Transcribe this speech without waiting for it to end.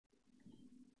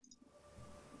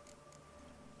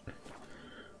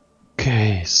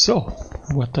Okay, so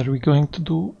what are we going to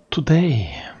do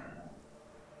today?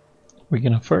 We're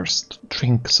gonna first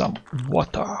drink some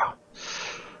water.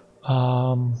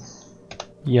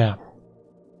 Yeah.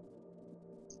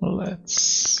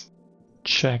 Let's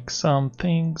check some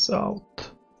things out.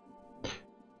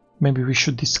 Maybe we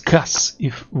should discuss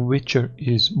if Witcher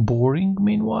is boring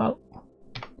meanwhile.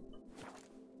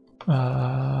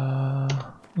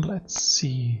 Let's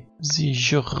see. The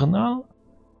journal.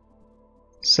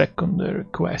 Secondary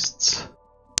quests.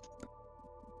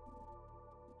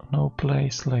 No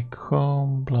place like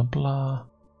home, blah blah.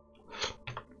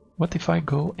 What if I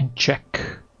go and check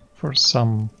for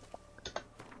some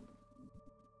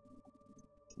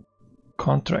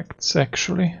contracts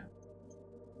actually?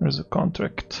 There's a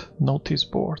contract notice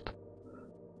board.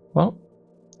 Well,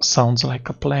 sounds like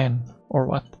a plan, or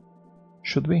what?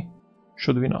 Should we?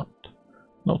 Should we not?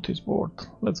 Notice board.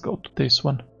 Let's go to this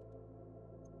one.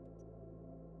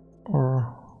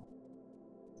 Or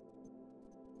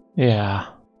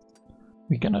yeah,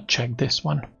 we're gonna check this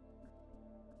one.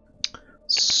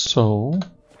 So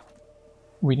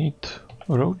we need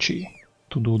Rochi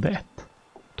to do that,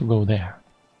 to go there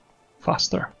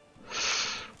faster.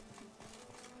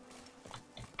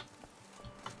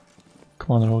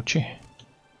 Come on, Rochi.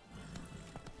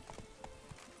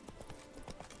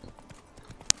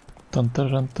 Dun,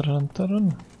 dun, dun, dun,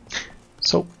 dun.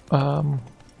 So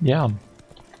yeah,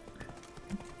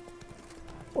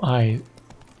 I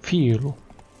feel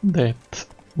that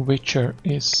Witcher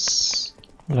is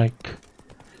like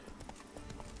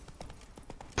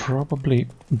probably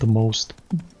the most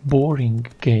boring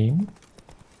game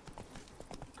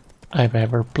I've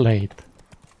ever played,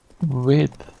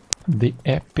 with the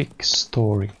epic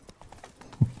story.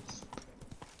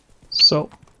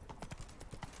 So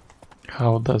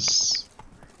how does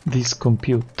this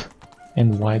compute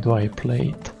and why do I play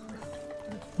it?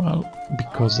 Well,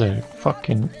 because I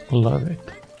fucking love it.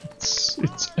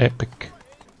 It's epic.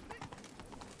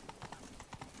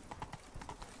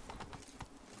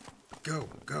 Go.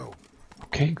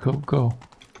 Okay, go.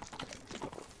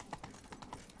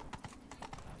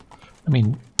 I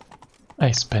mean,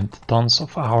 I spent tons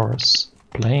of hours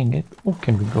playing it. Oh,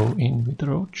 can we go in with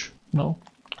Roach? No.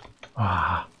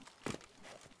 Ah.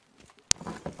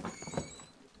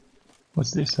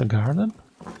 What's this, a garden?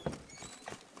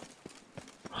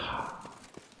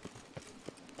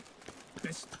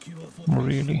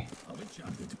 Really?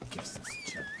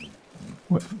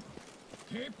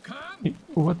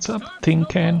 What's up, Tin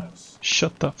Can?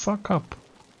 Shut the fuck up.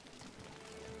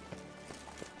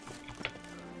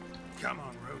 Come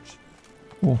on, Roach.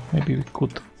 Oh, maybe we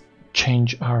could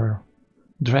change our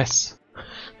dress.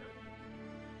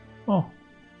 Oh,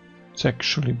 it's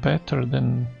actually better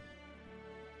than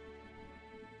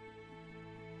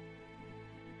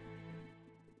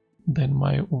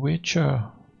my Witcher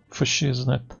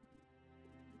fascisnet.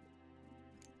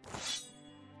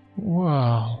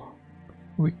 Well,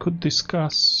 we could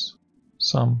discuss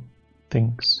some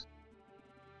things.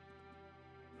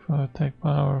 5 attack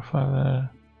power, 5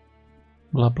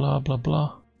 blah blah blah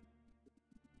blah.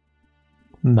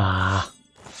 Nah,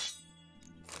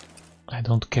 I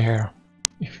don't care.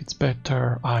 If it's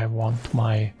better, I want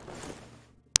my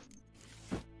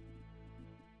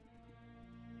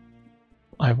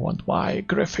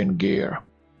Griffin gear.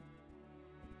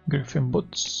 Griffin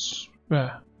boots.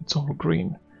 It's all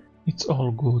green. It's all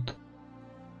good.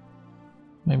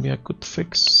 Maybe I could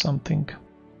fix something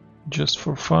just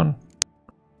for fun.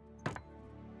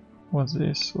 What's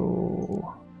this?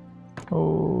 Oh.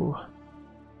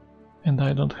 And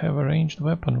I don't have a ranged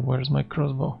weapon. Where's my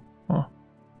crossbow? Oh.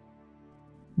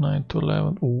 9 to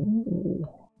 11. Ooh.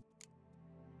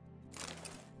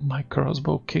 My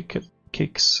crossbow kicks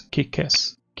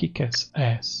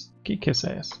ass.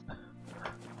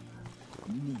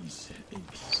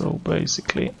 So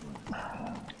basically,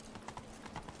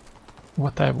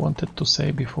 what I wanted to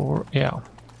say before, yeah,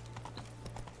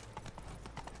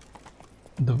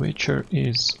 The Witcher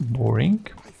is boring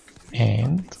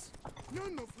and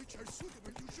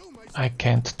I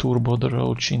can't turbo the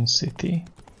Roach in city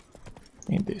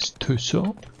in this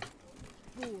Tuso.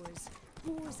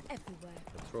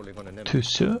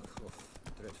 Tuso.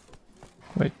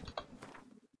 Wait.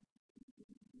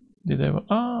 Did I?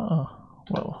 Ah,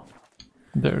 well,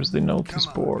 there's the notice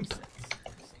board.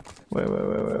 Wait.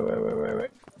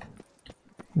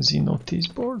 The notice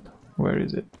board? Where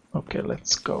is it? Okay,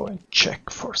 let's go and check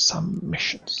for some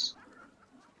missions.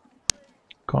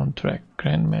 Contract,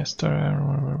 Grandmaster,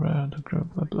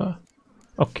 blah blah.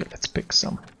 Okay, let's pick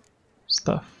some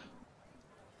stuff.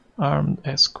 Armed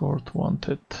escort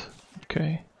wanted.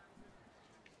 Okay.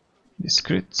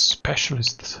 Discreet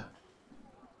specialist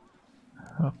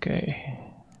Okay.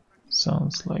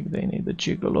 Sounds like they need a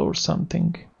gigolo or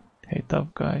something. Hey,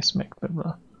 tough guys, make blah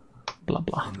blah blah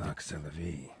blah.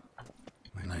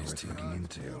 Nice to looking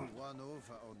into.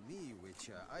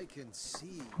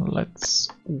 Let's.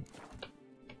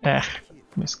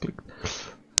 Misclicked.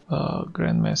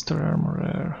 Grandmaster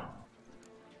Armorer.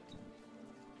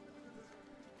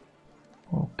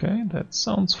 Okay, that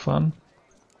sounds fun.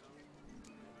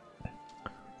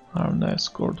 Armed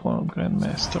escort, one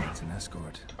Grandmaster. It's an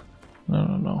escort.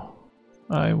 No.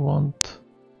 I want.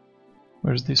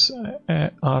 Where's this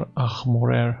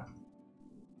Armorer?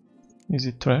 Is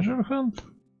it treasure hunt?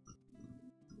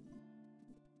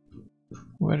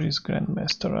 Where is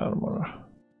Grandmaster Armorer?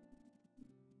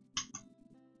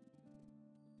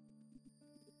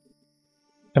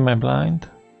 Am I blind?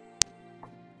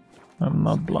 I'm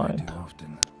not blind. I do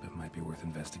often, but might be worth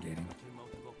investigating.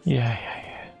 Yeah.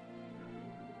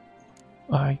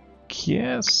 I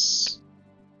guess.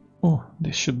 Oh,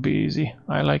 this should be easy.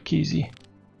 I like easy.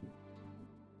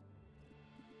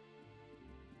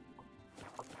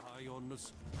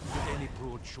 Any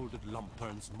broad-shouldered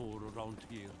lumperns more around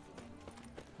here?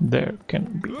 There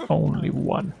can be only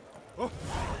one.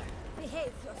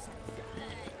 Behave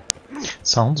yourself.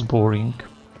 Sounds boring.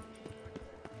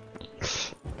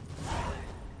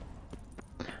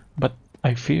 But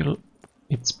I feel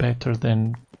it's better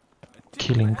than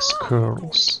killing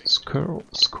squirrels.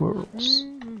 Squirrels.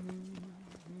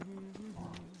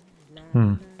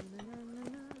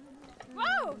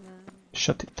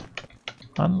 Shut it.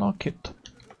 Unlock it.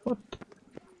 What?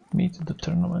 Meet the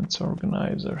tournament's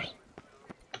organizers.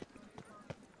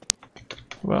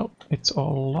 Well, it's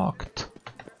all locked.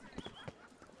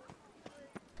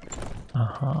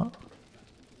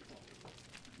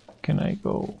 Can I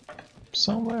go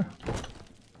somewhere?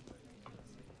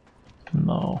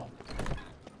 No.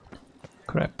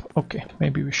 Crap. Okay,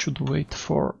 maybe we should wait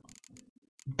for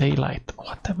daylight.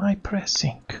 What am I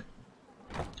pressing?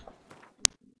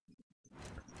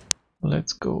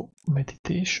 Let's go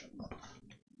meditation.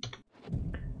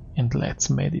 And let's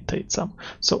meditate some.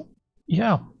 So,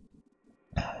 yeah.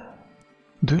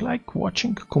 Do you like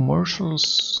watching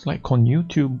commercials like on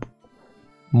YouTube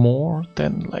more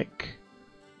than like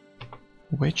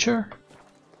Witcher?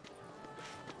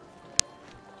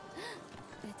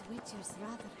 That Witcher's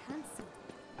rather handsome.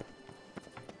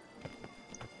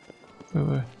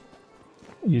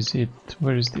 Is it?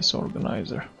 Where is this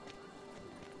organizer?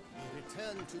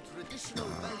 Return to traditional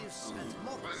values and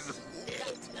morals.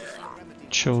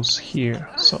 Chose here,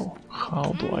 so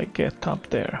how do I get up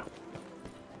there?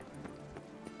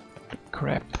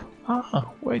 Crap.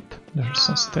 Wait, there's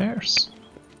some stairs.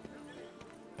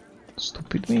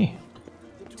 Stupid me.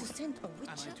 To send a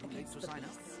Witcher against the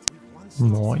beast.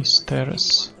 Moist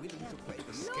terrace.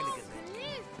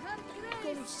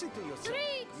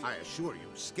 I assure you,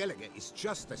 Skellige is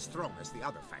just as strong as the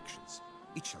other factions.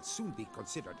 It shall soon be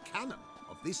considered canon.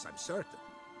 Of this I'm certain.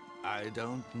 I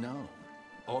don't know.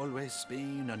 Always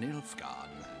been an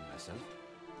Nilfgaard man myself.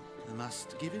 I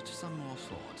must give it some more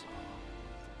thought.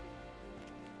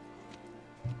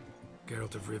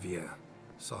 Geralt of Rivia.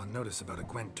 Saw a notice about a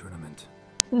Gwent tournament.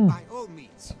 By all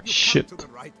means, you Shit. come to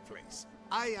the right place.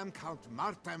 I am Count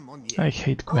Martin Monnier, I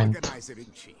hate Gwent.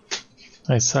 organizer-in-chief.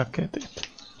 I suck at it.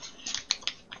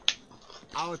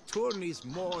 Our tourney's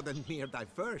more than mere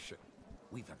diversion.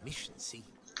 We've a mission, see?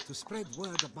 To spread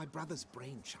word of my brother's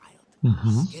brainchild,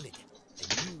 Skellige,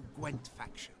 a new Gwent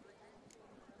faction.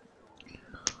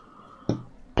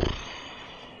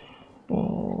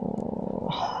 Oh,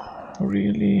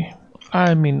 really?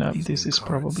 I mean, this is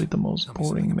probably the most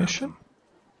boring mission.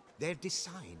 Their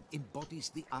design embodies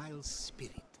the Isle's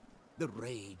spirit. The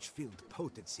rage-filled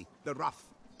potency, the rough,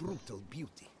 brutal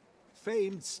beauty.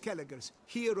 Famed Skelligers,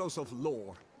 heroes of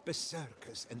lore,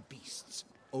 berserkers and beasts,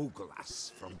 ogle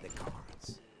us from the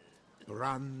cards.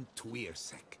 Bran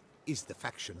Tuirsek is the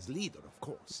faction's leader, of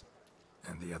course.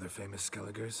 And the other famous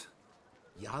Skelligers?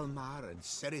 Hjalmar and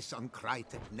Serisan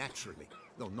Krytet naturally,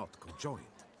 though not conjoined.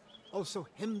 Also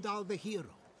Hemdal the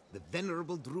hero, the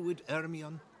venerable druid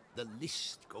Ermion, the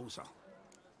list goes on.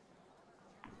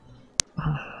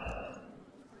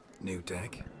 New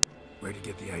tech? Where'd you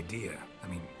get the idea? I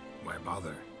mean, why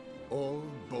bother? All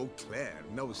Beauclair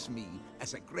knows me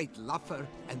as a great lover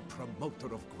and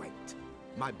promoter of Gwent.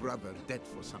 My brother, dead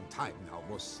for some time now,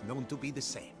 was known to be the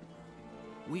same.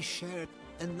 We shared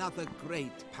another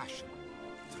great passion,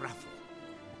 travel.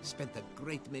 Spent a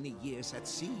great many years at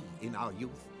sea in our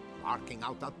youth, marking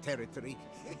out our territory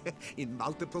in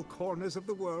multiple corners of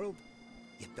the world.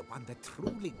 Yet the one that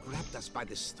truly grabbed us by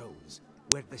the stones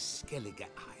were the Skellige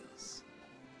Isles.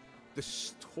 The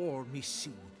stormy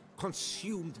sea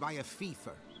consumed by a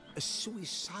fever, a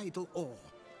suicidal awe,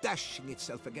 dashing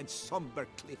itself against somber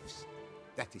cliffs.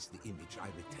 That is the image I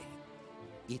retain.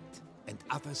 It and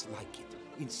others like it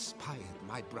inspired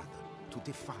my brother to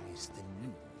devise the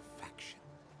new faction.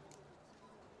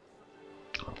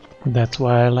 That's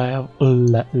why I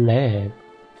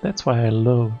That's why I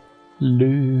love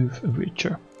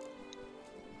Witcher.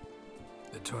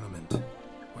 The tournament.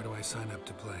 Where do I sign up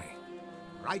to play?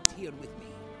 Right here with me.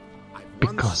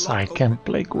 Because I can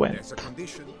play Gwent. There's a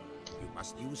condition. You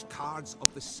must use cards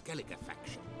of the Skellige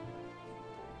faction.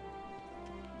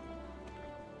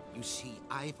 You see,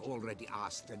 I've already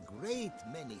asked a great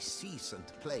many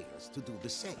seasoned players to do the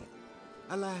same.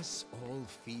 Alas, all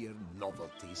fear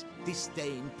novelties,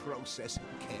 disdain process,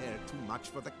 care too much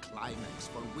for the climax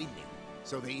for winning.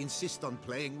 So they insist on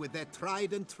playing with their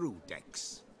tried and true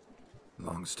decks.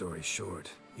 Long story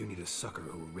short, you need a sucker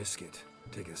who'll risk it.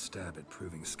 Take a stab at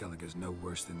proving Skellige's no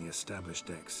worse than the established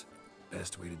decks.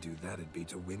 Best way to do that'd be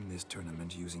to win this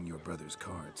tournament using your brother's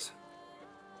cards.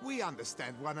 We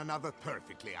understand one another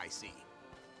perfectly, I see.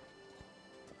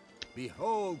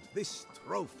 Behold this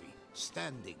trophy,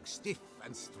 standing stiff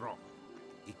and strong.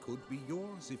 It could be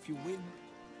yours if you win.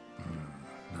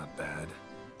 Not bad.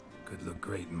 Could look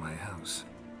great in my house.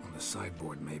 On the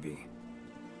sideboard, maybe.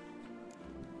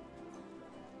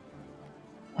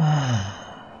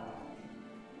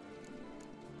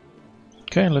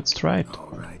 Okay, let's try it.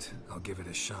 Alright, I'll give it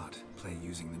a shot. Play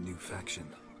using the new faction.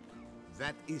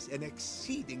 That is an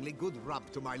exceedingly good rub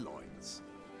to my loins.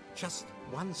 Just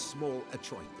one small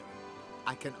accointer.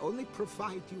 I can only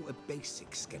provide you a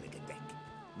basic Skellige deck.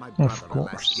 My brother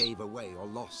alas gave away or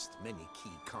lost many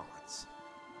key cards.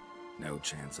 No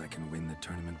chance I can win the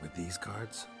tournament with these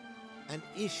cards? An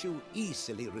issue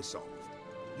easily resolved.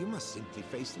 You must simply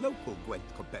face local Gwent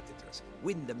competitors,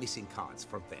 win the missing cards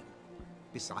from them.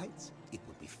 Besides, it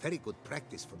would be very good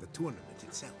practice for the tournament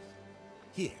itself.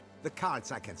 Here, the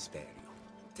cards I can spare you.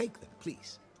 Take them,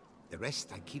 please. The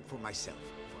rest I keep for myself,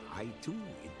 for I too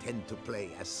intend to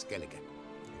play as Skellige.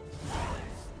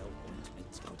 No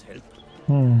ointments could help.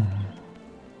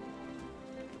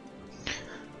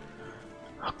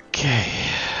 Okay.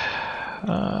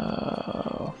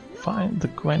 Find the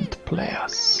Gwent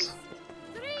players.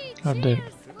 Are they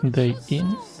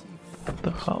in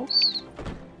the house?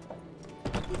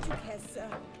 Did you care, sir?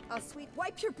 Sweet,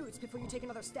 wipe your boots before you take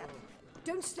another step.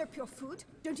 Don't slurp your food.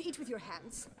 Don't eat with your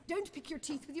hands. Don't pick your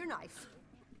teeth with your knife.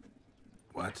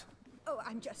 What? Oh,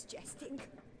 I'm just jesting.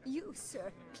 You,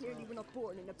 sir, clearly were not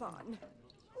born in a barn.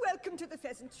 Welcome to the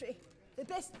pheasantry. The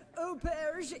best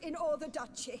auberge in all the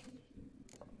duchy.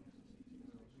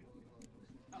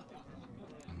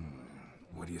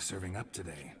 What are you serving up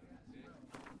today?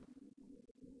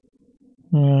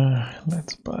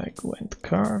 Let's buy Gwent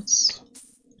cards.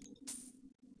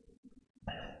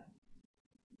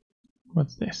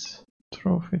 What's this?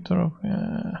 Trophy.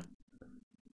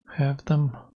 Have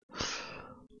them.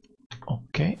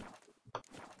 Okay.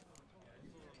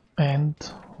 And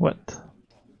what?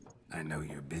 I know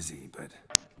you're busy, but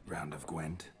round of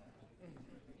Gwent?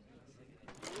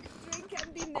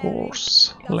 Of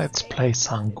course. Let's play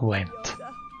some Gwent.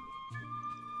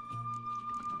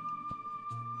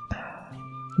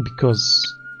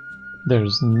 Because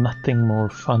there's nothing more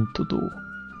fun to do.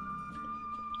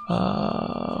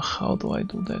 How do I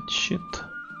do that shit?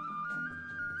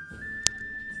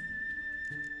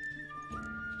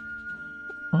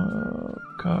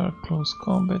 Car, close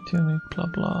combat unit, blah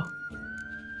blah.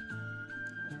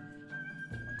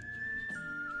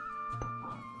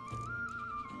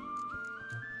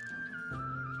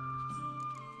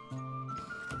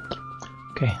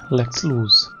 Okay, let's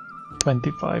lose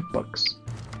 $25.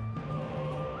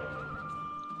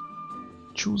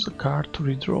 Choose a card to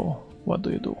redraw. What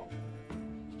do you do?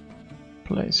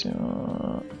 Place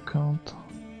your account.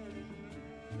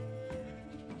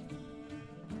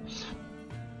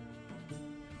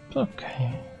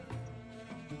 Okay.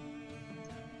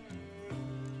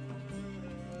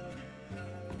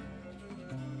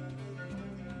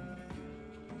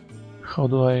 How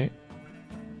do I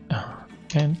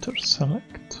enter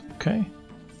select? Okay.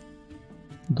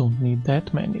 Don't need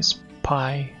that many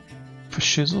spy for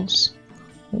shizzles.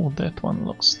 Oh, that one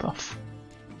looks tough.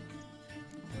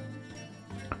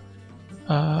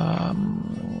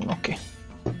 Okay.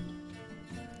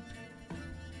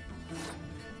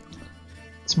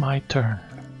 It's my turn.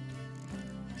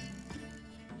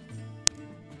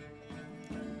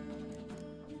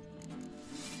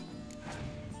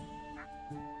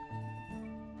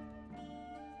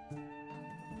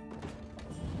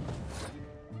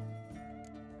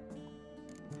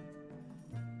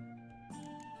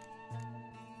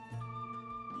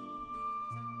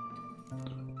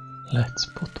 Let's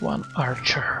put one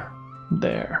archer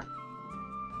there.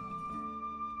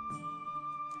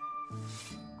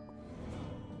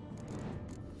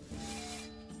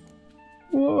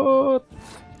 What?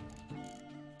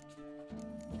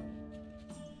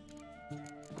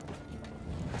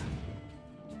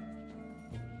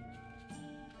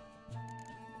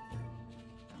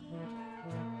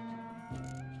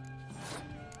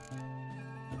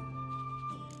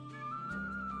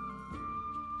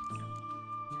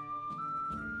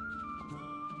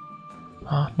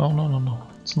 Ah, no, no, no, no,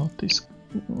 it's not this.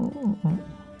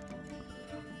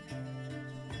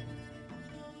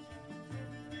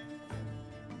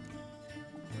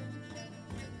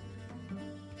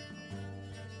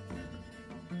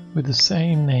 With the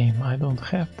same name, I don't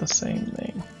have the same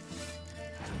name.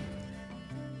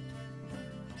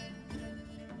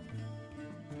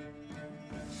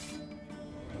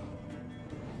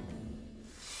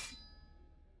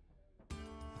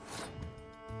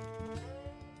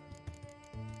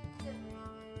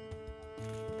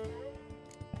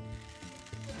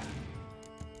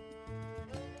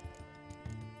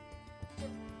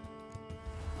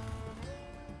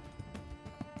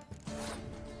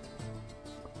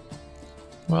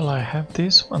 Well, I have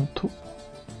this one too.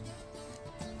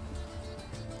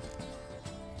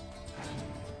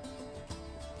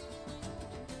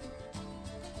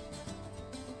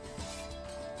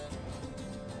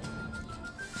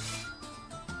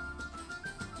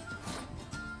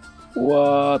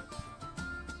 What?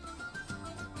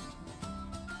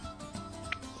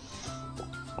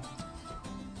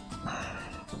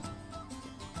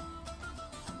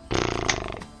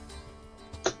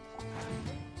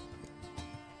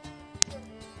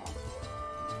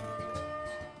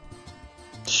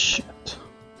 Shit.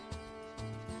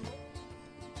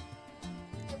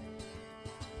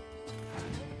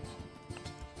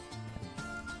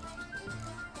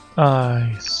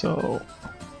 So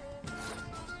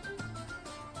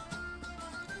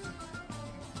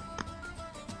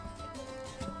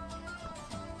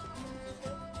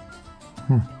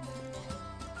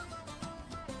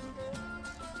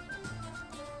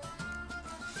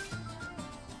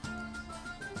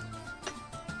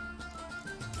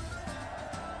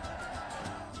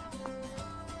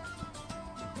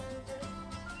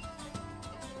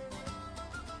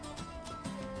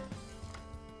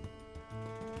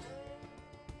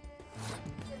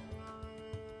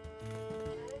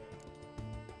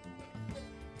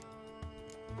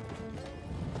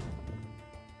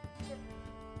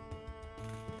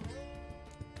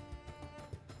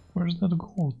where's that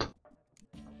gold?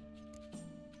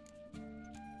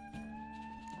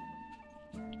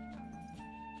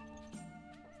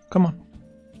 Come on.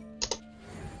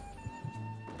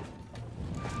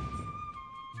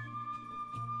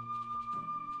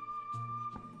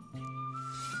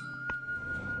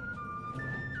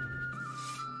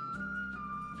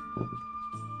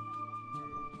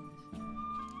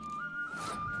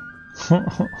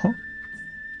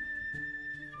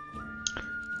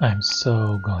 I'm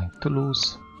so going to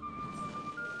lose.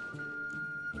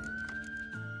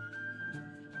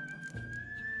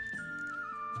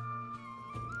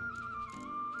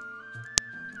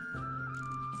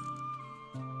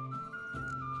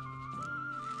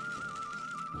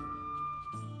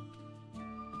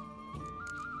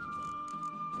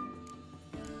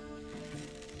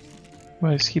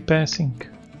 Why is he passing?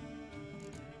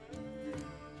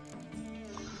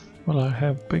 Well, I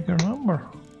have bigger number.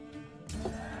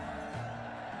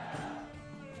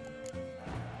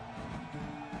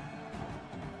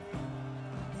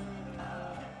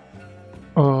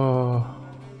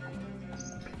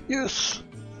 Yes.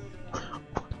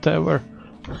 Whatever.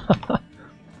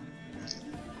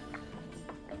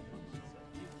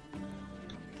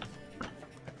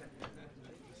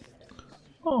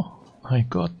 Oh, I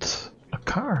got a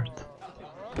card.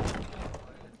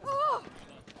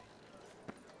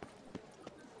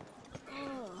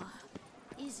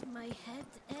 Is my head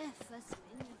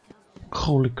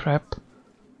Holy crap.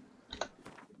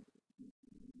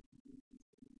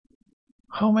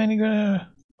 How many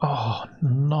gonna... Oh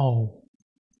no.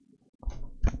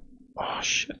 Oh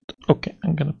shit. Okay,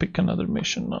 I'm gonna pick another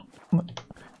mission now.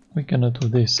 We're gonna do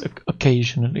this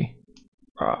occasionally.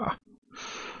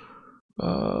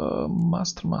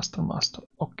 Master.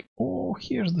 Okay. Oh,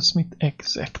 here's the smith.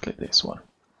 Exactly this one.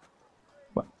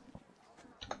 But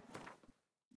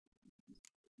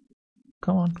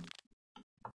come on.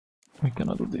 We're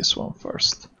gonna do this one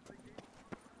first.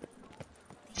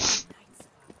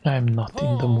 I'm not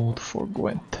in the mood for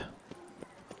Gwent.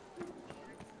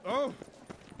 Oh.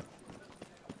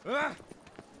 Ah.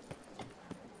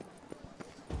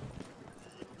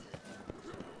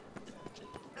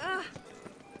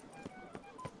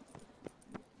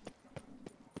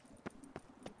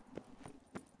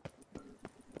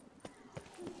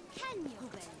 Then you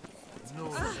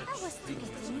will. I was to get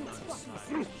a new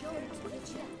one.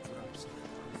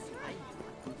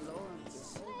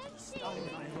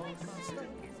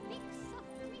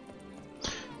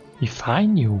 If I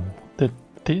knew that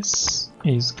this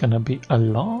is gonna be a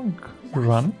long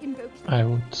run, I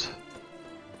would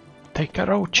take a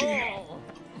Rochi.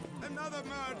 Another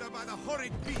murder by the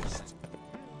horrid beast!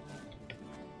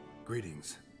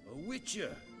 Greetings. A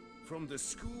witcher from the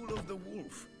School of the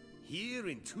Wolf, here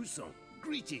in Tucson.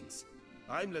 Greetings.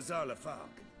 I'm Lazar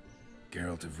Lafargue.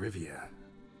 Geralt of Rivia.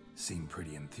 Seem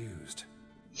pretty enthused.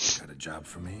 Got a job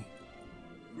for me?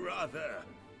 Rather.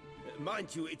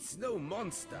 Mind you, it's no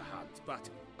monster hunt, but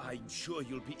I'm sure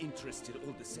you'll be interested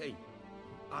all the same.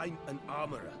 I'm an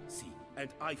armorer, see, and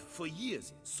I've for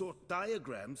years sought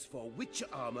diagrams for witcher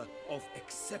armor of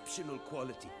exceptional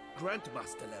quality,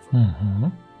 Grandmaster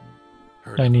level.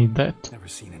 Heard I of need them. that. Never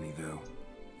seen any though.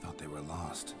 Thought they were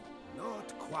lost.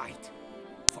 Not quite.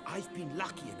 For I've been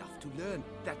lucky enough to learn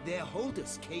that their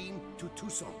holders came to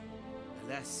Tucson.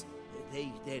 Alas,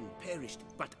 they then perished,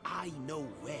 but I know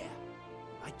where.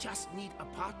 I just need a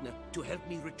partner to help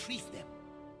me retrieve them.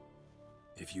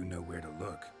 If you know where to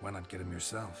look, why not get them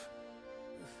yourself?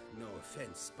 No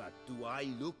offense, but do I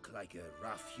look like a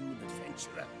rough-hewn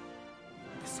adventurer?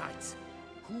 Besides,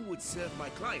 who would serve my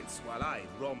clients while I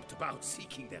romped about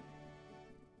seeking them?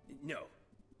 No,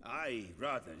 I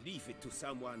rather leave it to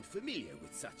someone familiar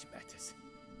with such matters.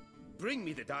 Bring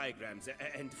me the diagrams,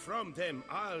 and from them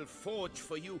I'll forge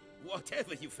for you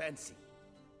whatever you fancy.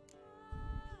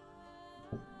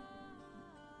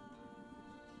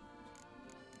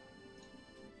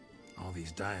 All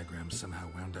these diagrams somehow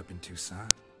wound up in Tucson?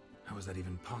 How is that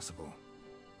even possible?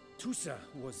 Tusa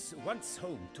was once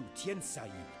home to Tiensai,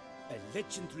 a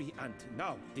legendary and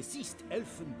now deceased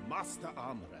elfin master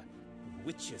armorer.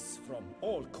 Witches from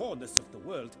all corners of the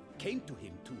world came to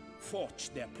him to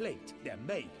forge their plate, their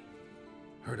mail.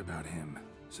 Heard about him.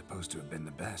 Supposed to have been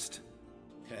the best.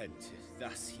 And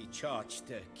thus he charged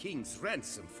the king's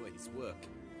ransom for his work.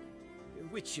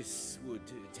 Witches would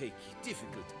take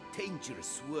difficult,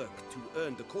 dangerous work to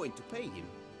earn the coin to pay him.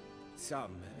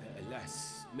 Some,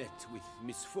 alas, met with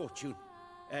misfortune,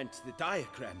 and the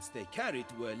diagrams they carried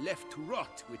were left to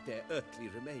rot with their earthly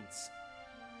remains.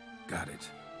 Got it.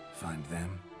 Find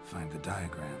them, find the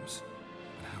diagrams.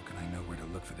 But how can I know where to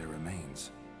look for their remains?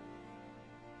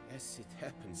 As it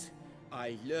happens,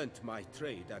 I learned my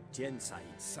trade at Jensai's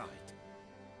side.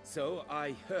 So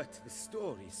I heard the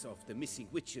stories of the missing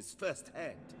witches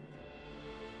firsthand.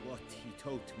 What he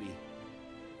told me,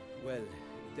 well,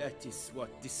 that is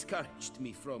what discouraged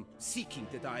me from seeking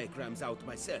the diagrams out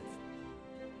myself.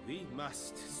 We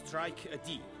must strike a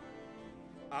deal.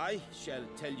 I shall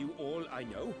tell you all I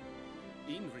know.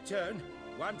 In return,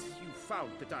 once you've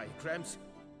found the diagrams,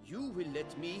 you will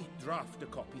let me draft a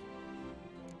copy.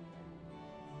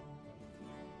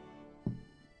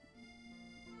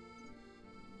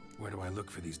 Where do I look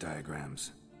for these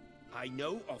diagrams? I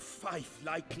know of 5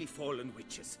 likely fallen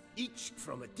witches, each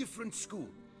from a different school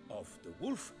of the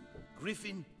wolf,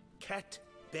 griffin, cat,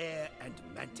 bear, and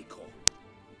manticore.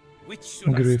 Which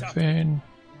should I start? Griffin.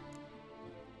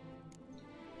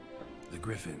 The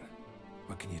Griffin.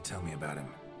 What can you tell me about him?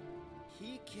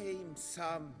 He came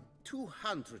some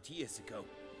 200 years ago,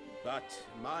 but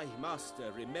my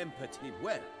master remembered him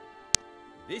well.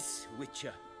 This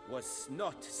witcher was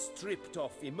not stripped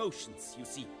of emotions, you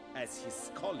see, as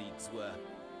his colleagues were.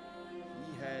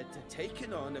 He had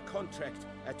taken on a contract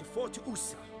at Fort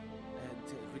Usa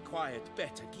and required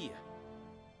better gear.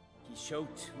 He showed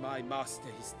my master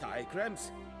his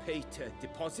diagrams, paid a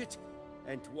deposit,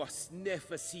 and was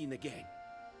never seen again.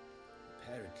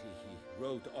 Apparently he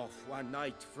rode off one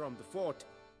night from the fort,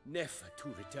 never to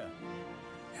return.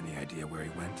 Any idea where he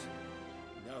went?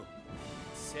 No.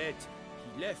 It said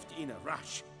he left in a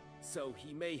rush, so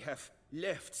he may have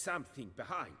left something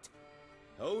behind.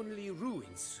 Only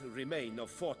ruins remain of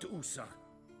Fort Usa,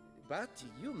 but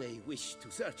you may wish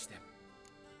to search them.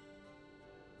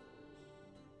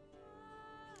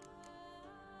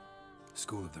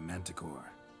 School of the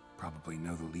Manticore. Probably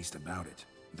know the least about it,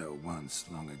 though once,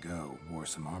 long ago, wore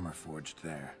some armor forged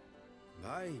there.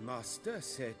 My master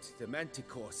said the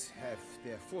Manticores have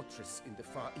their fortress in the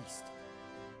Far East.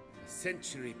 A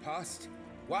century past,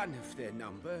 one of their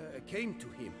number came to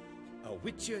him, a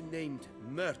witcher named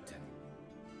Merton.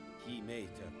 He made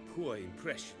a poor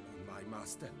impression on my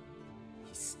master.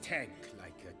 He stank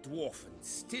like a dwarfen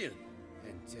still,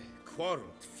 and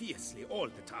quarreled fiercely all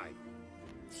the time.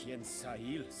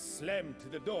 Tiensai slammed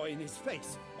the door in his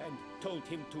face and told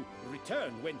him to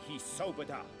return when he sobered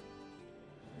up.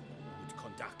 He would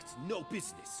conduct no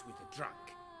business with a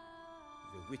drunk.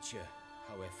 The Witcher,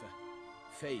 however,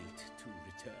 failed to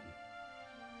return.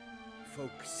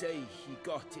 Folk say he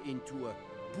got into a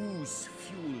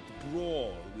booze-fueled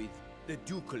brawl with the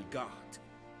ducal guard.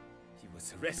 He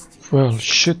was arrested. Well,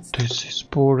 shit, this is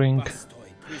boring. Bastoy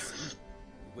prison,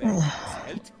 where he was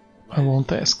held. I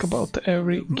won't ask about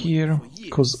every gear,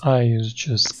 cause I use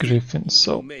just Griffin,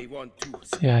 so You may want to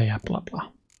yeah, blah blah.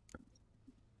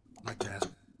 Like to ask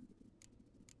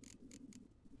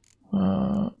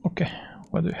Okay,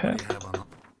 what do you what have? do you have on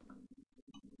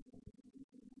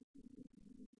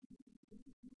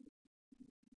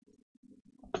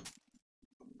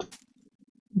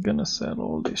I'm gonna sell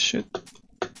all this shit.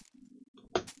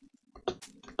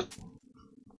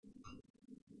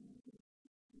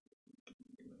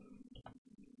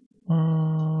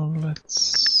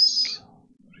 Let's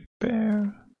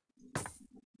repair.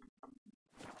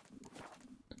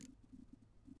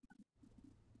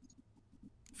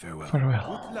 farewell.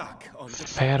 Farewell. good luck on the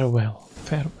Farewell.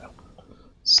 Farewell.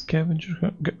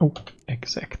 Scavenger. Oh,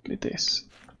 exactly this.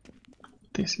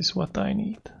 This is what I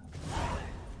need.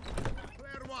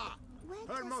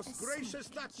 Her most gracious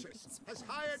Duchess has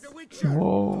hired a Witcher.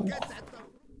 Whoa. Get that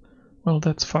though. Well,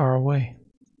 that's far away.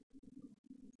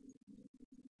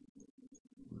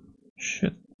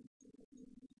 Shit.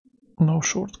 No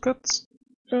shortcuts?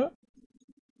 Yeah.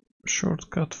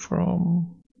 Shortcut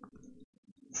from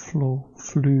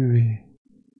Flui.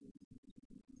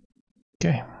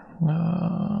 Okay.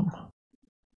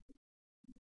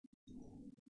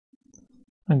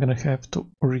 I'm gonna have to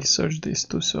research this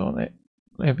too soon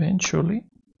eventually,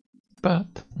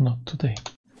 but not today.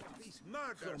 These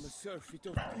murders. surfeit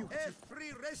of beauty.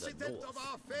 Every resident of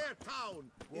our fair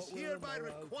town is hereby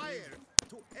required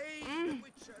to aid the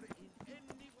Witcher in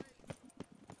any way.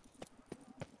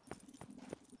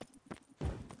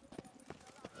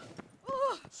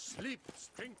 Sleep,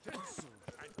 strengthens,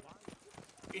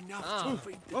 and Enough to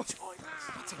feed the child.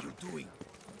 What are you doing?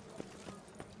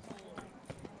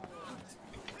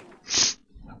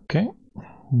 Okay,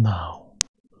 now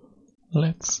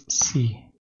let's see.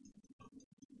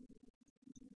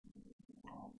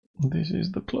 This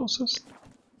is the closest.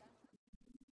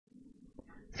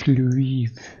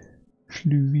 Fluive.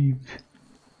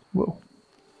 Whoa.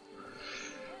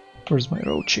 Where's my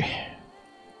Rochi?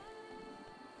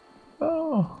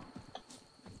 Oh,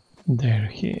 there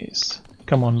he is.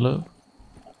 Come on, love.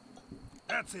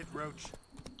 that's it, Roach.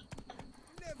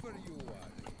 Never you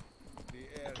worry.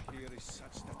 The air here is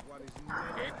such that one is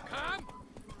never.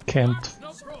 Can't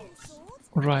No pros.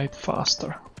 ride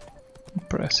faster. I'm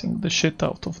pressing the shit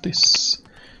out of this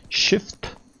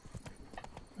shift.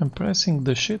 I'm pressing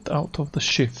the shit out of the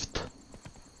shift.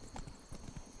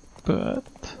 But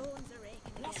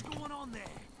What's going on there?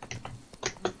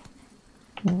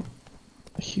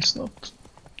 he's not.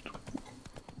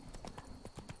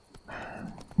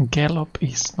 Gallop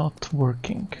is not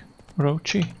working.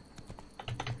 Rochi,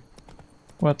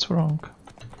 what's wrong?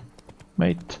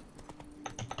 Mate,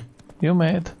 you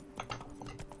mad?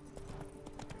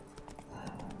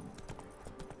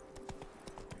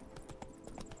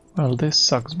 Well, this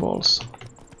sucks balls.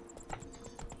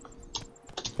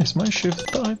 Is my shift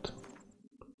tight?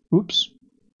 Oops.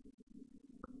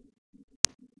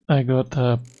 I got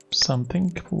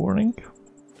something warning.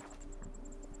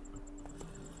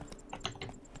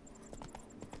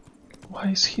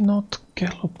 Why is he not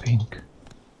galloping?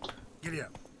 Giddy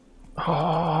up.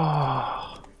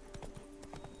 Ah,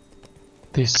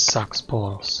 this sucks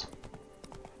balls.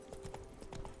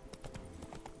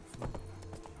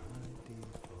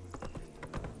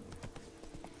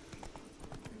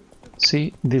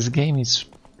 See, this game is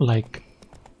like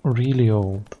really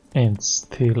old and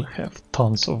still have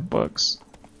tons of bugs.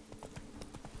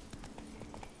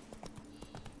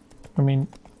 I mean,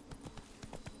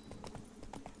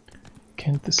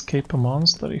 can't escape a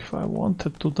monster if I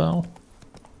wanted to now.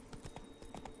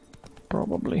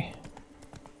 Probably.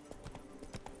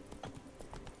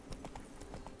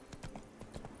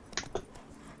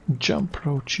 Jump,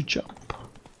 Rochi, jump.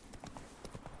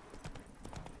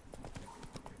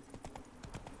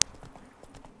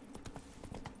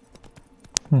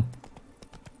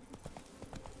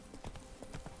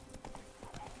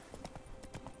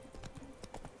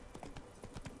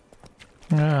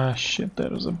 Ah shit,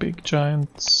 there's a big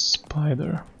giant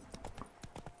spider.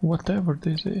 Whatever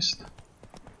this is.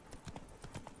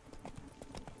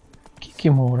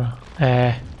 Kikimura.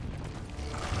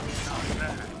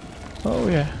 Oh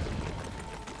yeah.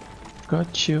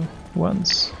 Got you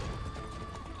once.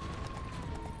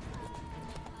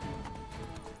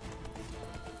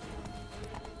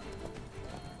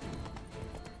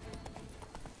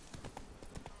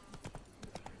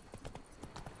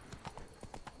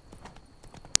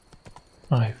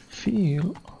 I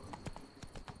feel...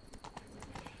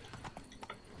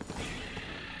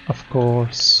 Of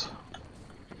course.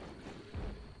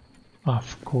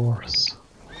 Of course.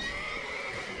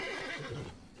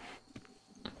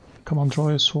 Come on, draw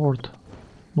your sword.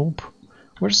 Nope.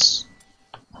 Where's...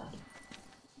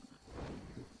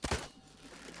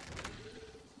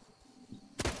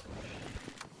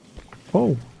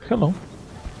 Oh, hello.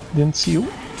 Didn't see you.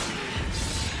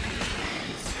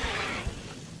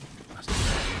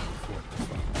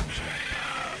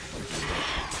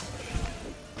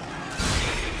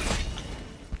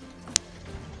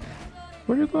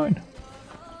 Where are you going?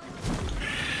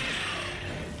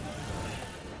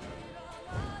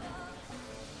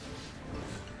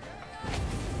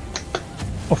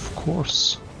 Of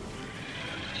course.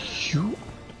 You...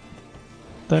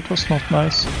 That was not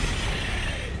nice.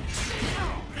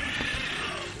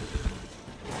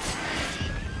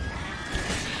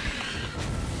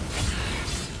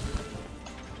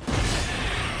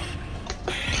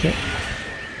 Okay.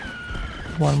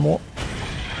 One more.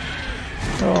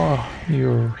 Oh,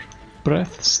 your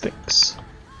breath stinks.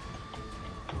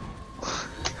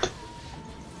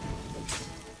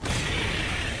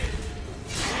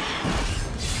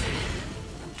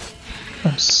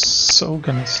 I'm so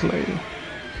gonna slay you.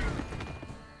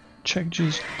 Check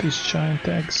these giant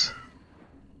eggs.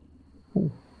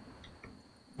 Ooh.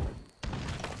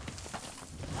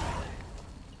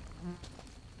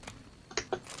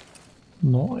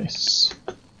 Nice.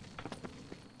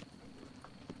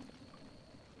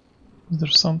 Is there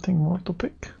something more to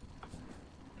pick?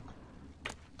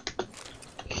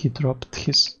 He dropped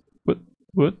his...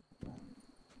 What?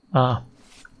 Ah.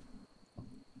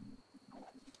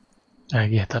 I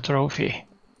get a trophy.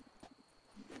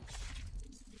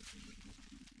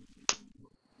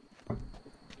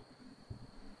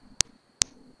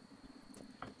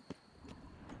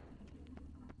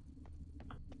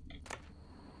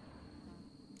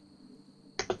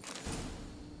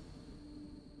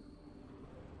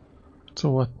 So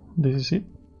what? This is it?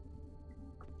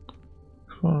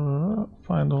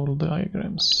 Find all the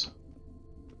diagrams.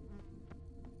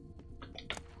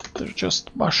 They're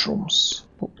just mushrooms.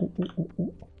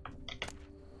 Oh.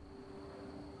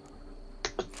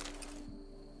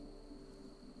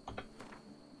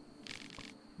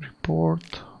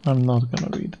 Report. I'm not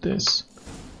gonna read this.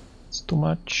 It's too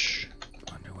much.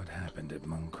 Wonder what happened at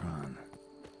Monkran.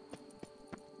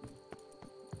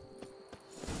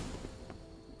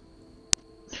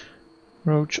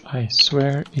 Roach, I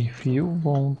swear if you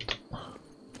won't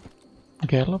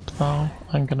gallop now,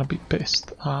 I'm gonna be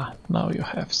pissed. Ah, now you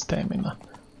have stamina.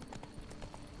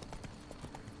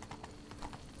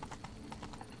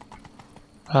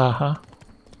 Aha.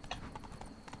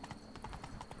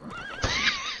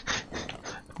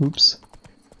 Oops.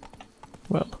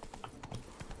 Well.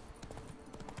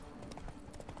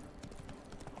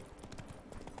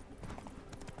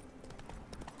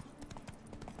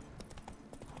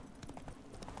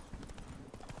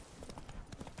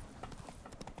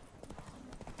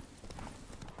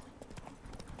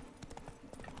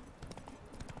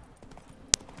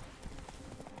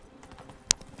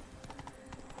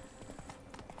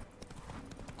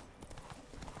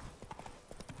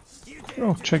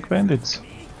 Oh, check bandits.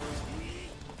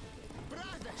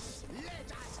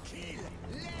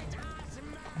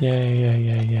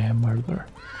 Yeah, murder.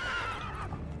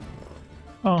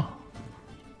 Oh.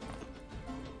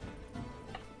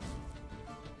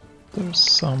 There's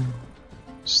some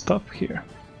stuff here.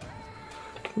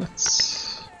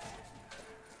 Let's...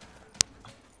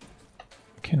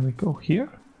 Can we go here?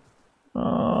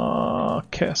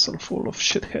 Castle full of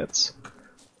shitheads.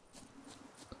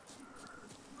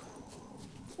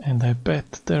 And I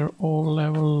bet they're all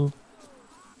level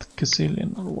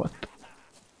gazillion or what?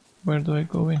 Where do I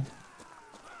go in?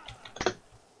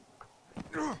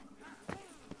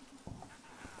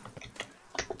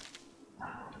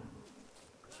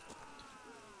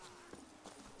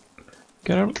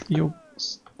 Geralt,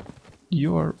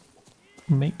 you are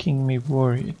making me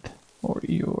worried, or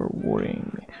you're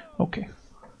worrying me. Okay.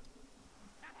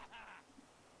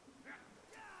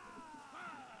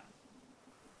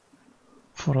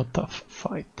 For a tough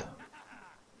fight.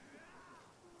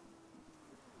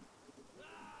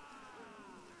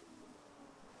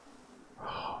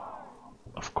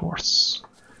 Of course.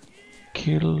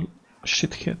 Kill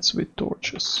shitheads with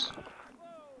torches.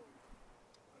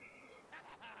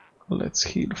 Let's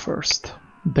heal first.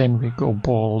 Then we go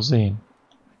balls in.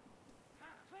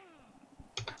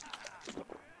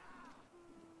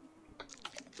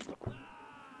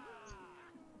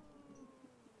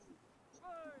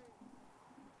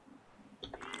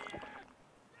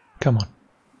 Come on.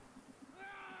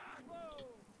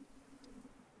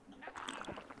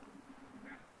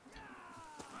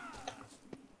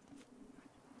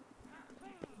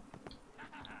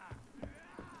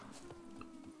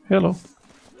 Hello.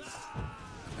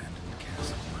 Abandoned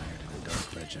castle mired in a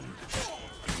dark legend.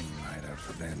 Dream hideout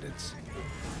for bandits.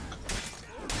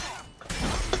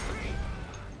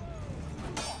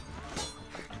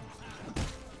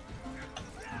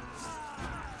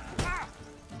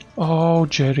 Oh,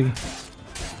 Jerry.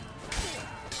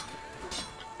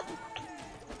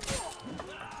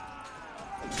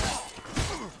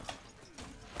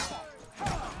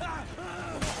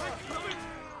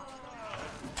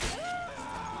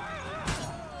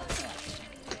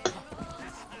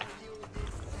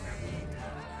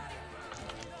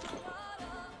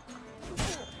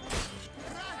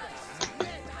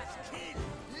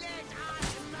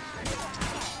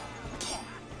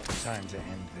 Time to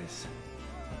end this.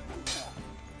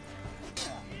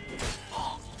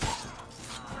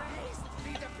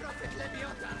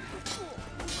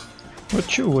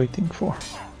 What you waiting for?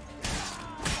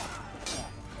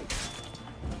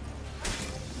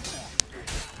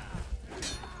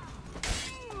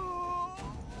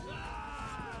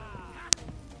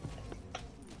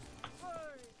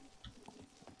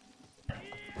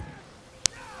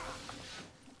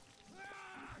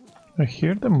 I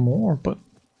hear them more, but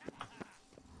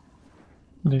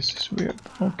this is weird.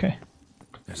 Okay.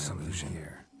 There's some illusion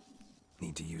here.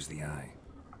 Need to use the eye.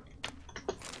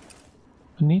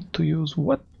 I need to use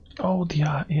what? Oh, the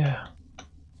eye, yeah.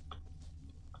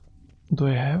 Do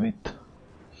I have it?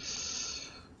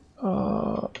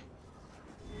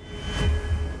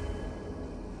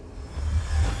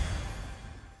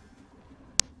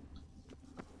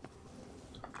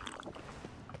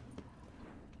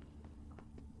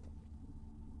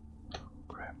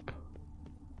 Crap.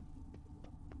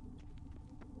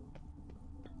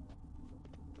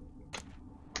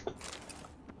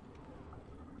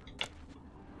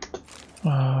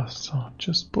 So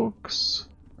just books.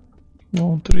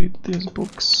 Won't read these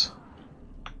books.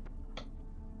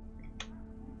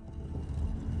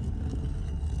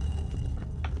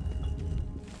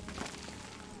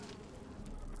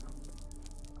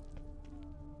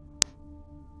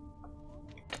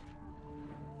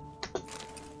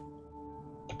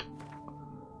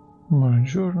 My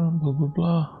journal, blah blah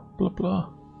blah, blah blah.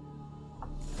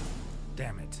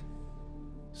 Damn it.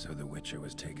 So the Witcher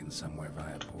was taken somewhere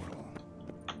via portal.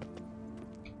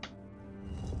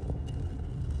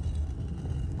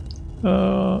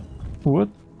 What?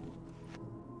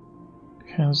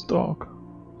 Hans dog.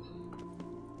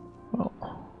 Well.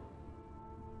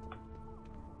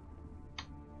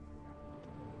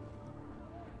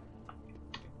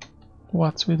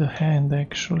 What's with the hand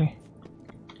actually?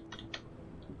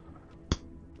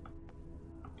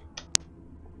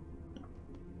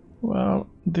 Well,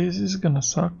 this is gonna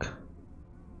suck.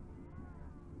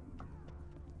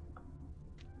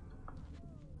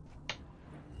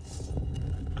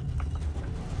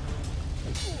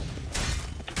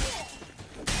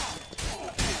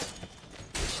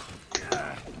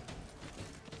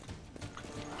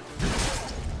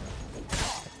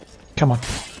 Come on.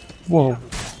 Whoa.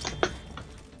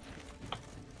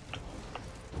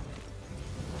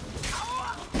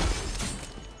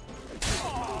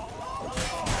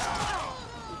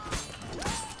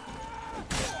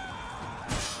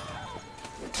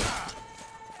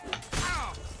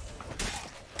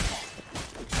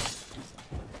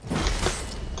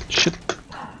 Shit.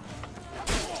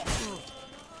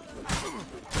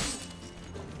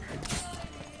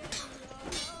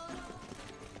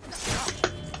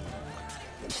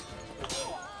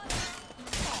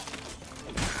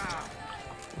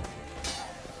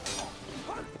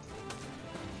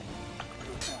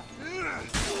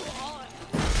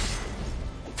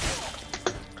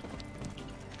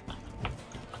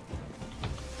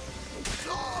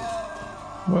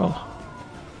 Well,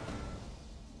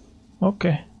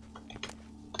 okay.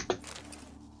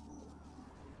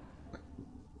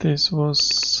 This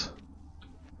was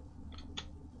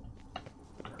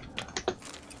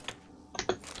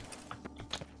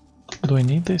do I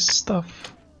need this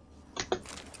stuff?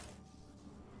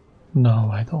 No,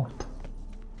 I don't.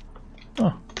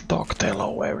 Oh,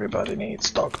 Dogtello, everybody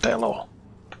needs Dogtello.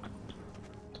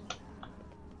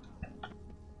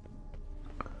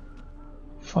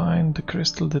 Find the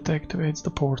crystal that activates the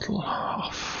portal.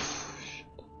 Oh, shit.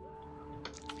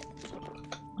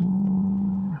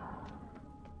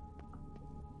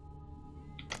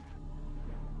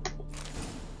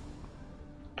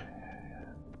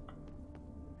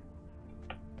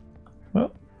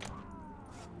 Well,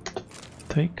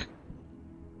 take.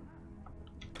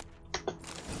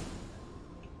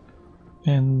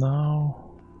 And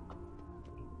now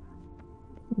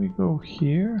we go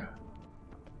here.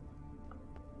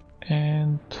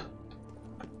 And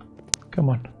come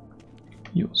on,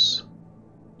 use.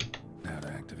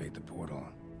 activate the portal.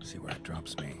 See where it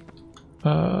drops me.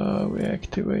 We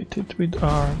activate it with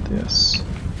R, yes.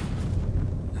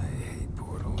 I hate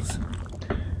portals.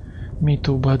 Me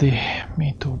too, buddy.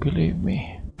 Me too, believe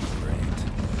me.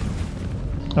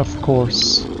 Great. Of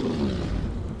course.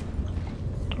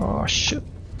 Oh shit.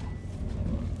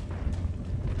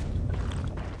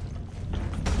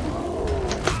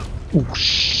 Oh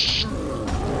shit.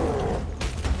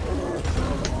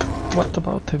 What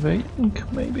about evading,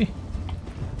 maybe?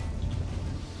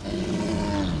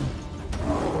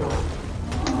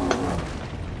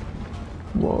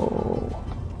 Whoa.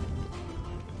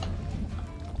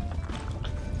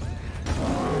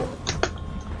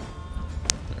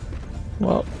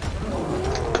 Well.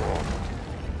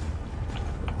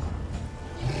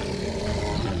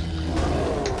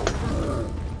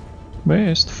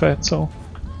 Missed, fatso.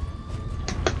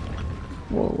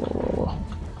 Whoa, whoa, whoa, whoa.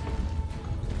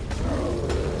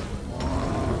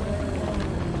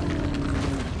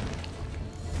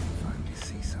 Finally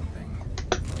see something.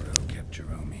 Oro kept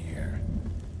Jerome here.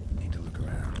 Need to look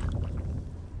around.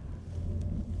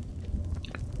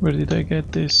 Where did I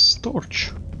get this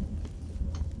torch?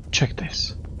 Check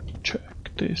this.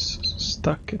 Check this.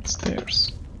 Stuck at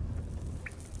stairs.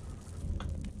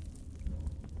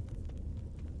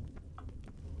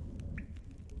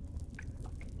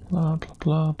 Blah blah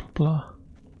blah blah blah.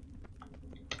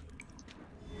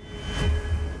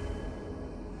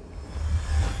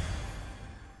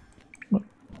 What?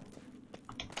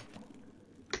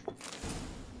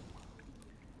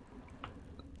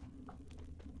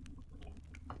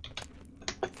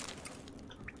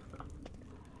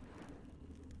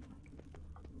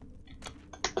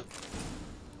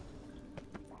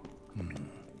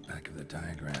 Back of the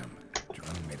diagram.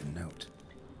 Jerome made a note.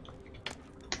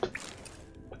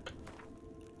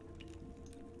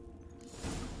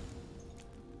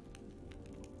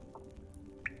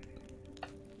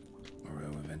 Oro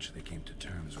eventually came to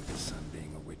terms with his son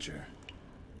being a witcher.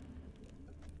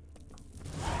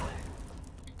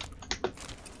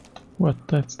 What?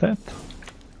 That's that?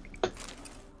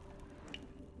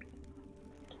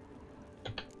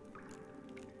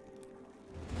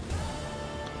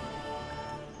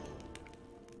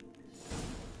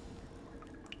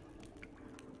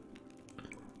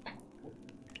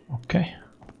 Okay.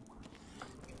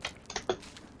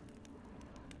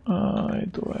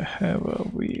 Do I have a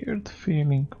weird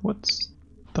feeling? What's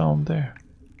down there?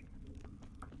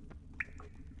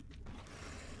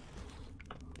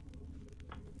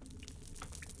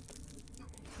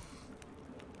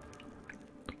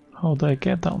 How do I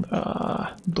get down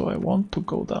there? Do I want to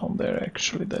go down there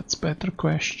actually? That's a better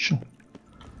question.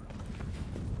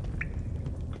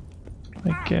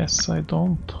 I guess I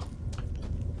don't.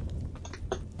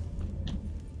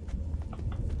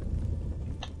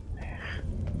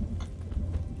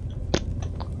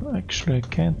 Actually, I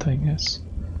can't, I guess.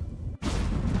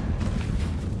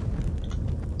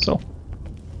 So.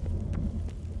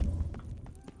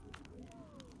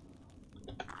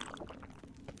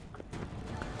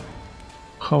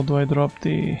 How do I drop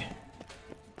the...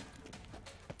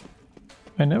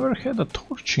 I never had a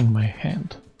torch in my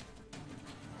hand.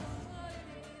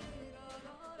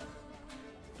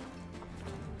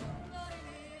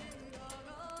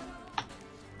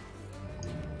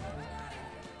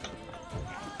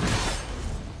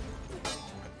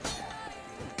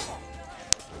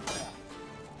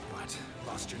 What?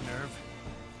 Lost your nerve?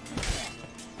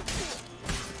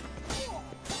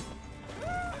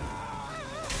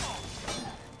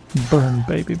 Burn,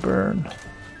 baby, burn.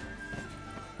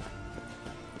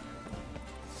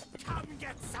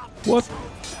 What?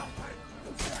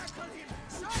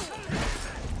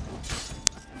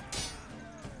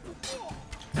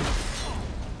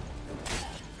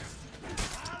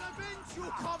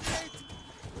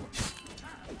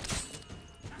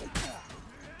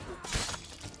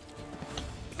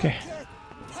 Okay.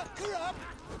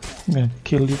 I'm gonna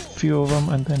kill a few of them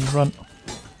and then run.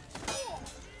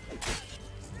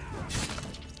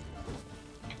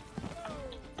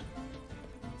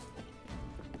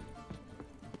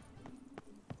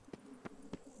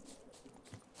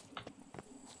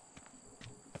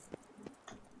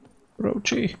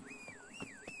 Roachy.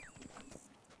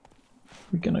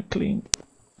 We're gonna clean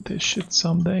this shit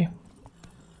someday.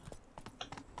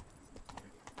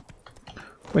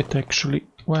 Wait, actually,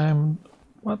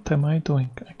 what am I doing?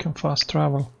 I can fast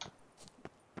travel.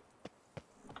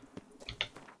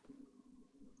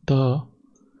 Duh.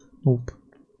 Nope.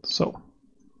 So.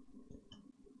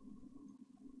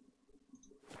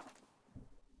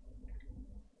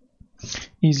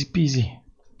 Easy peasy.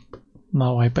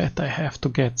 Now I bet I have to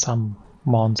get some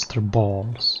monster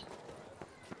balls.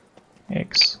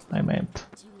 X.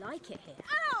 like it here.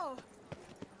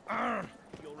 Ow!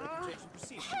 Your reputation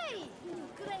precedes you. Hey, you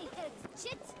grey-haired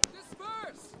chit!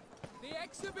 Disperse! The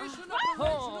exhibition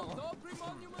operation of Dobry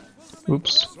Monument will remain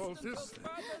Oops. constant until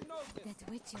further notice. That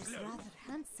witcher's rather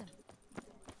handsome.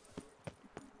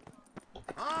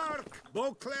 Hark,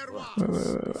 Beauclerc!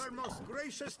 Her most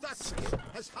gracious Duchess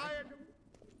has hired...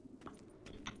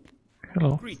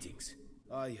 Hello. Greetings.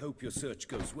 I hope your search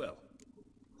goes well.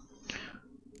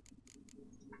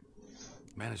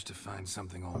 Managed to find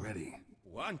something already.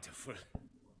 Wonderful.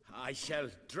 I shall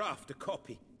draft a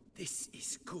copy. This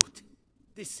is good.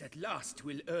 This at last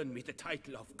will earn me the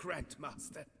title of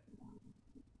Grandmaster.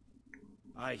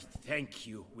 I thank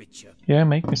you, Witcher. Yeah,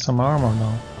 make me some armor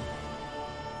now.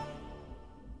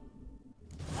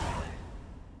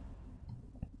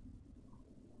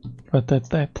 But that's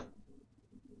that.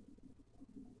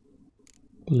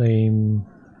 Lame.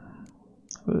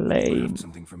 Lame. Grab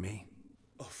something for me.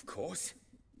 Of course.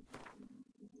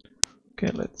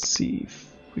 Okay, let's see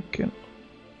if we can.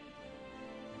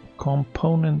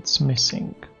 Components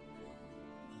missing.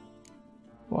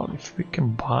 Well, if we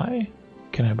can buy.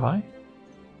 Can I buy?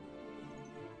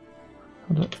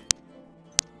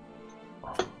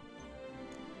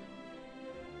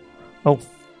 Oh.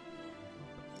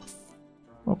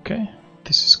 Okay,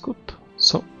 this is good.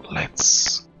 So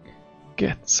let's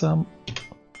get some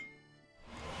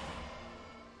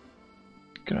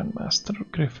Grandmaster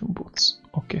Griffin boots.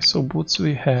 Okay, so boots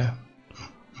we have.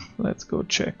 Let's go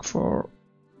check for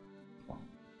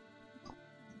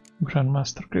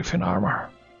Grandmaster Griffin armor.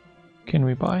 Can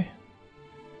we buy?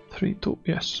 3, 2,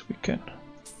 yes, we can.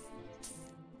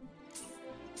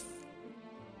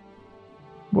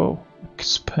 Whoa,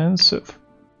 expensive.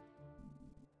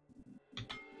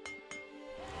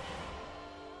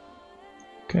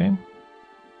 Okay.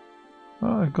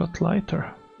 Oh, I got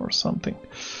lighter or something.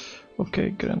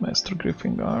 Okay, Grandmaster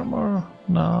Griffin armor.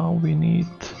 Now we need...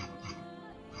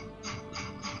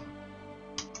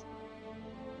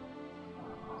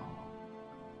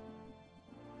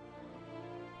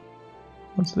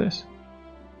 What's this?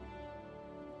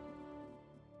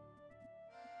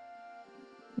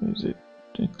 Is it?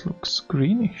 It looks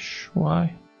greenish.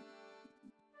 Why?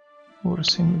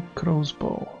 Orsine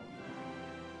crossbow.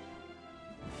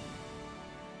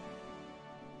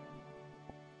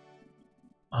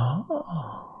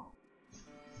 Ah.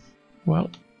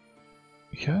 Well,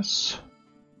 yes.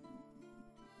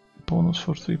 Bonus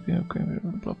for 3 p.m. Okay,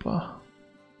 blah blah.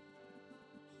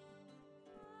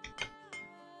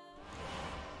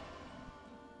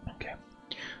 Okay.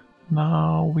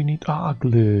 Now we need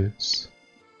gloves.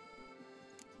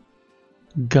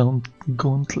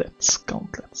 Gauntlets.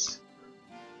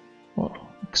 Well,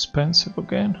 expensive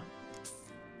again.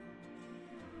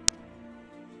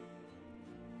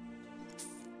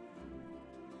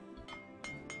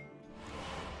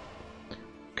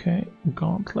 Okay,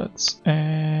 gauntlets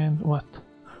and what?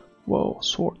 Whoa,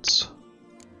 swords.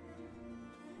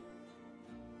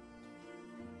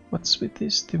 What's with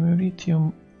this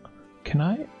dimoritium? Can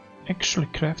I actually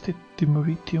craft it?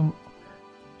 Dimoritium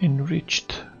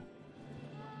enriched.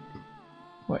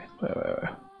 Wait.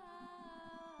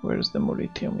 Where's the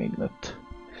Moritium Ignat?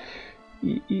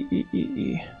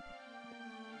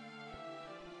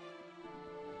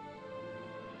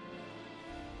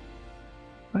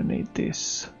 I need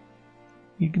this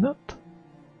Ignat.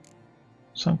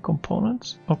 Some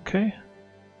components. Okay.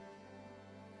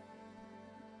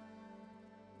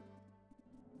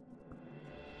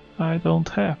 I don't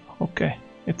have. Okay,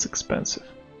 it's expensive.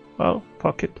 Well,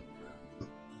 fuck it.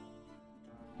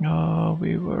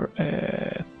 We were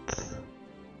at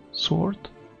sword,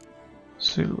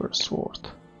 silver sword.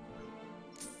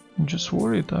 I'm just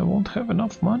worried I won't have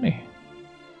enough money.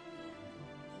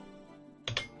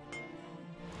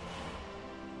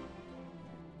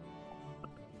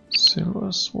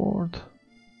 Silver sword,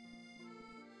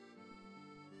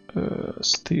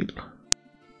 steel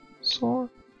sword.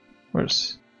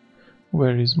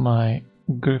 Where is my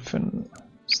Griffin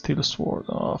steel sword?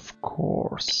 Of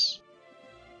course.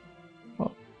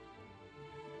 Well,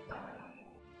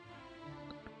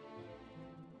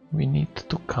 we need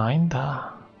to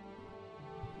kinda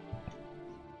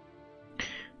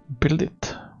build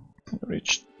it.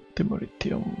 Reach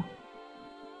Timoritium.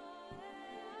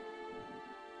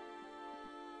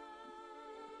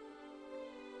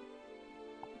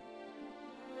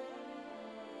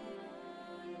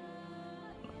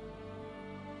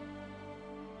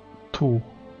 Two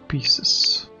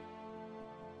pieces.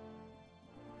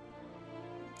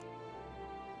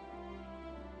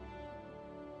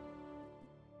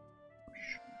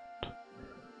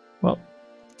 Well,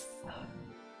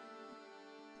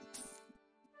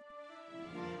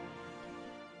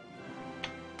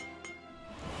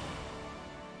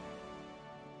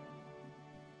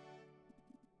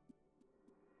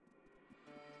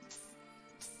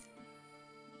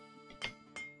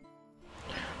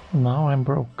 Now I'm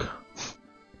broke.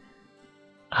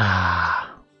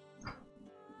 Ah.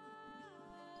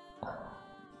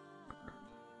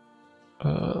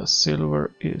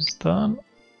 Silver is done.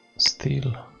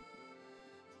 Steel.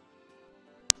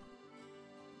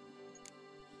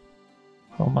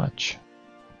 How much?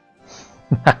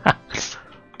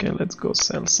 Okay, let's go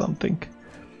sell something.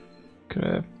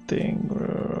 Crafting.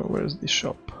 Where's the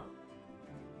shop?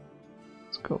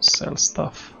 Let's go sell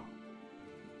stuff.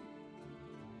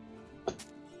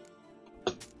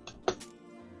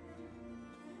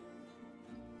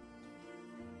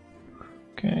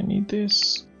 Okay, I need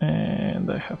this,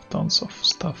 and I have tons of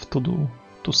stuff to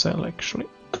sell actually.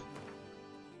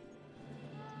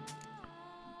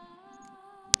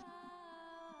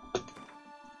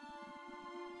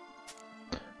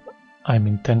 I'm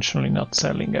intentionally not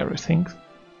selling everything.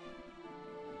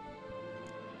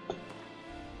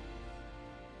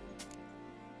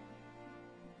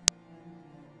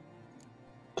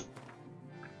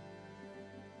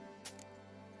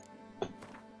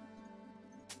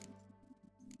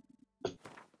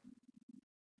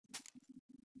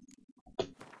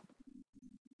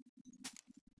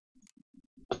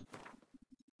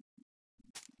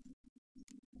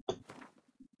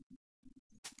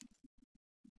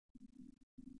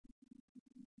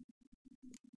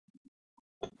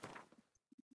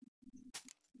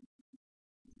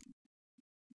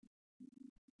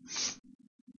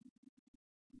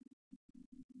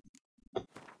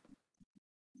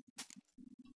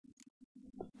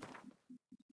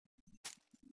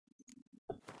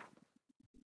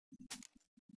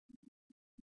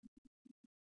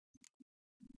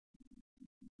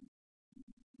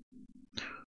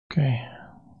 Okay.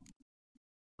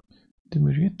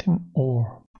 Demuriatim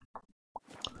ore.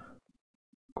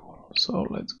 Cool. So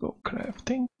let's go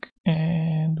crafting,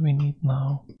 and we need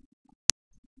now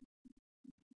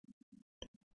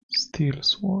steel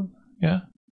sword. Yeah,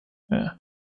 yeah.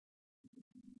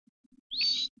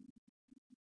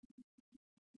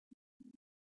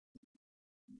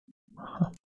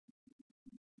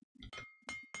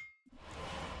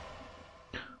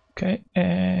 Okay,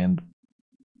 and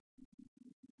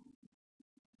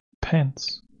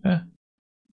pants. Yeah,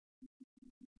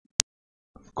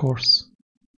 of course.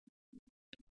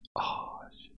 Oh,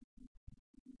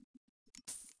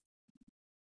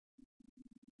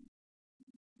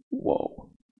 whoa.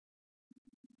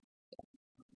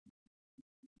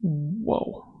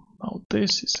 Whoa. Now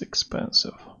this is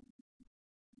expensive.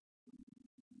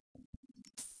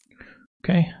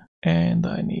 Okay, and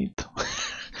I need...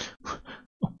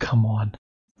 Oh, come on.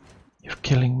 You're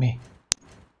killing me.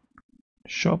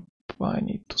 Shop, I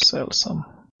need to sell some.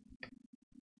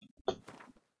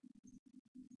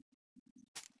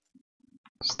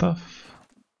 Stuff.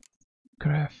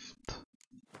 Craft.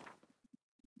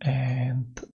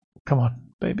 And... Come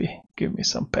on, baby, give me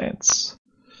some pants.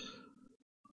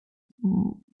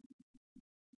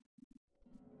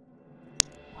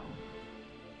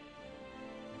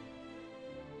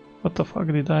 What the fuck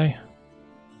did I...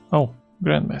 Oh,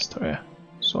 Grandmaster, yeah,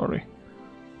 sorry.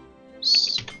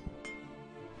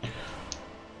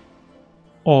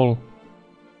 All.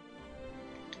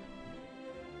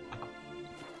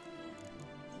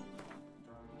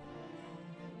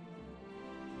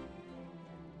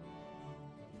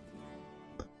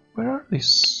 Where are these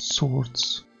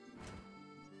swords?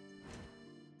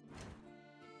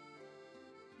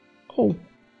 Oh,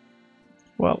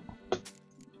 well.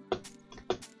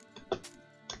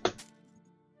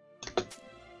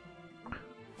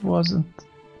 Wasn't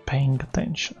paying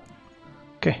attention.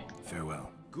 Okay. Farewell.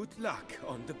 Good luck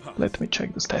on the path. Let me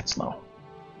check the stats now.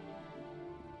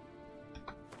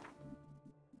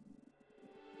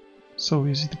 So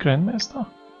is it Grandmaster?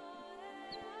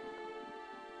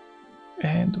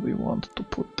 And we want to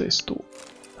put this to...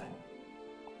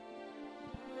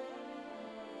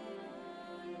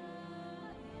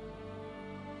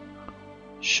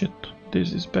 Shit,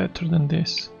 this is better than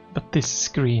this. But this is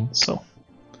green, so...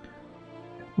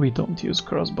 We don't use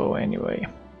crossbow anyway.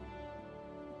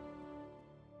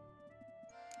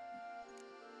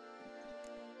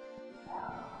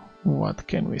 What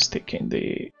can we stick in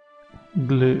the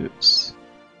gloves?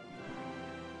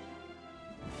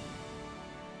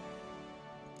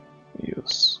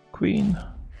 Use queen.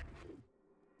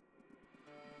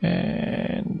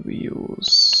 And we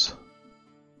use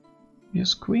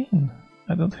queen.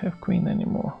 I don't have queen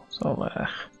anymore, so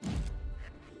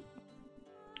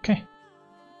okay.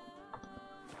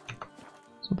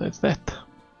 So that's that.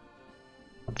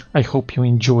 I hope you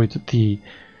enjoyed the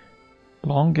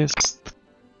longest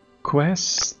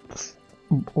quest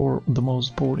or the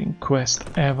most boring quest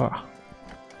ever.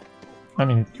 I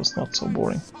mean, it was not so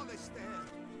boring.